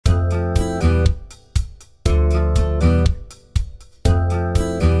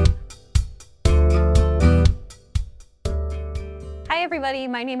everybody,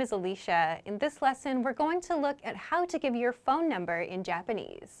 my name is Alicia. In this lesson, we're going to look at how to give your phone number in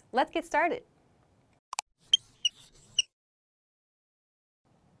Japanese. Let's get started.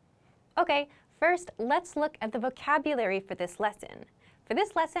 Okay, first let's look at the vocabulary for this lesson. For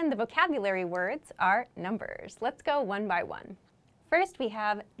this lesson, the vocabulary words are numbers. Let's go one by one. First, we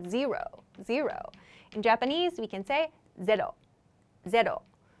have zero, zero. In Japanese, we can say zero, zero.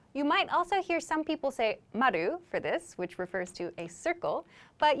 You might also hear some people say maru for this, which refers to a circle,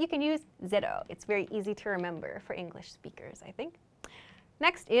 but you can use zero. It's very easy to remember for English speakers, I think.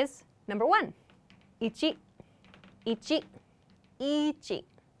 Next is number one, ichi, ichi, ichi,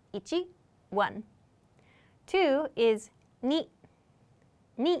 ichi, one. Two is ni,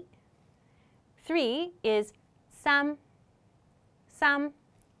 ni. Three is sam, sam,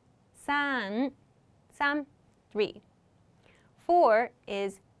 san, sam, three. Four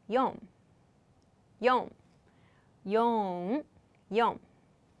is yon, yon, yon, yon.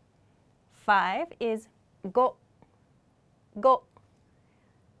 Five is go, go.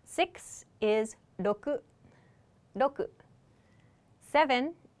 Six is roku, roku.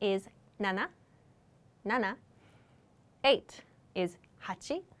 Seven is nana, nana. Eight is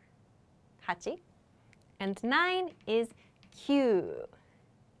hachi, hachi. And nine is kyu,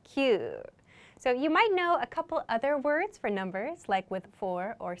 kyu. So you might know a couple other words for numbers, like with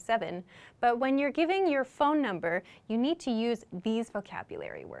 4 or 7, but when you're giving your phone number, you need to use these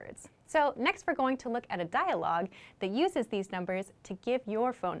vocabulary words. So next we're going to look at a dialogue that uses these numbers to give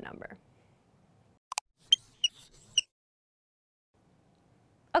your phone number.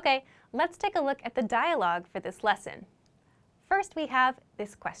 Okay, let's take a look at the dialogue for this lesson. First we have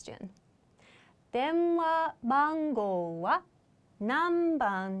this question. 電話番号は何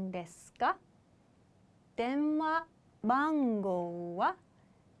番ですか? 電話番号は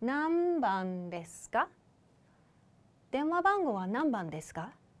何番ですか? 電話番号は何番です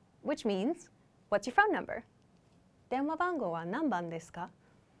か? Which means, what's your phone number? 電話番号は何番ですか?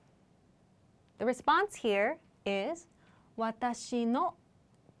 The response here is, 私の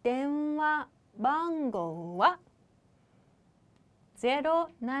電話番号は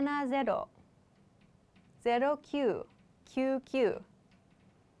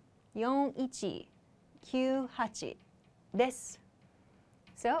070-0999-4198 です。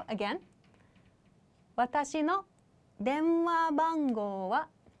So again, 私の電話番号は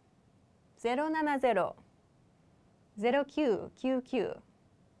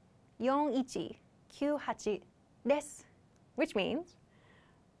070-0999-4198です。Which means,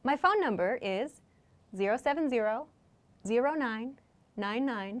 my phone number is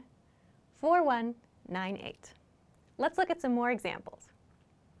 070-0999-4198. Let's look at some more examples.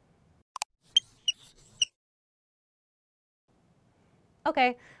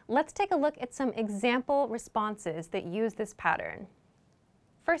 Okay, let's take a look at some example responses that use this pattern.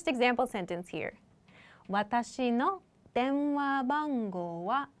 First example sentence here. 私の電話番号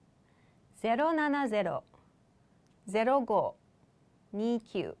は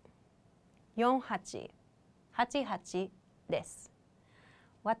070-0529-4888です。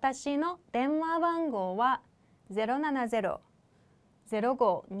私の電話番号は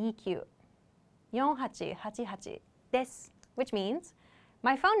070-0529-4888です。Which means,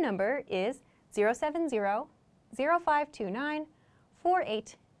 my phone number is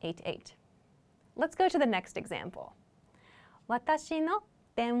 070-0529-4888. Let's go to the next example. 私の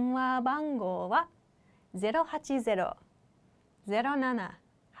電話番号は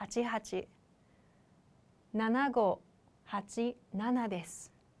080-0788-7587で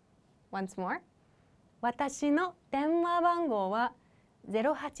す。Once more. 私の電話番号は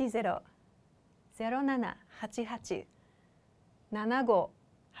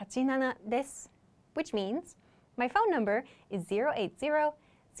080-0788-7587です。Which means, my phone number is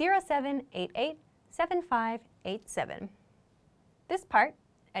 080-0788-7587. This part,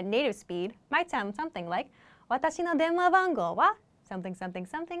 at native speed, might sound something like 私の電話番号は something something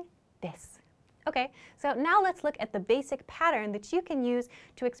something です。Okay, so now let's look at the basic pattern that you can use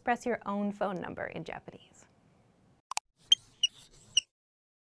to express your own phone number in Japanese.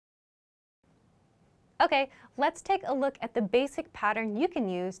 Okay, let's take a look at the basic pattern you can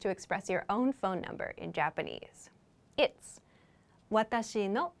use to express your own phone number in Japanese. It's 私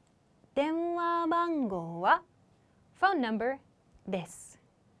の電話番号は phone number です。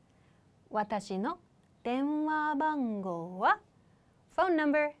私の電話番号は phone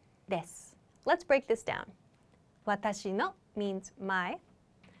number です。Let's break this down. 私の means my.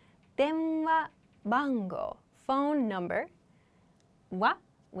 電話番号 phone number. は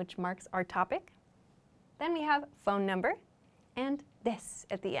which marks our topic. Then we have phone number and this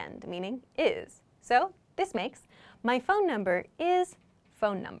at the end, meaning is. So this makes my phone number is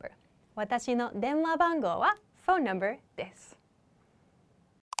phone number. 私の電話番号は phone number です。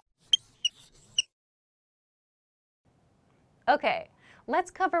Okay, let's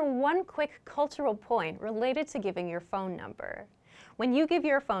cover one quick cultural point related to giving your phone number. When you give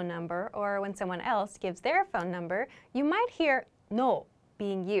your phone number, or when someone else gives their phone number, you might hear no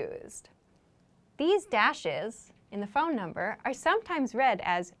being used. These dashes in the phone number are sometimes read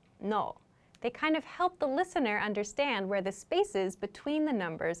as no. They kind of help the listener understand where the spaces between the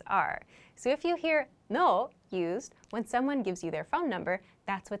numbers are. So if you hear no used when someone gives you their phone number,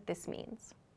 that's what this means.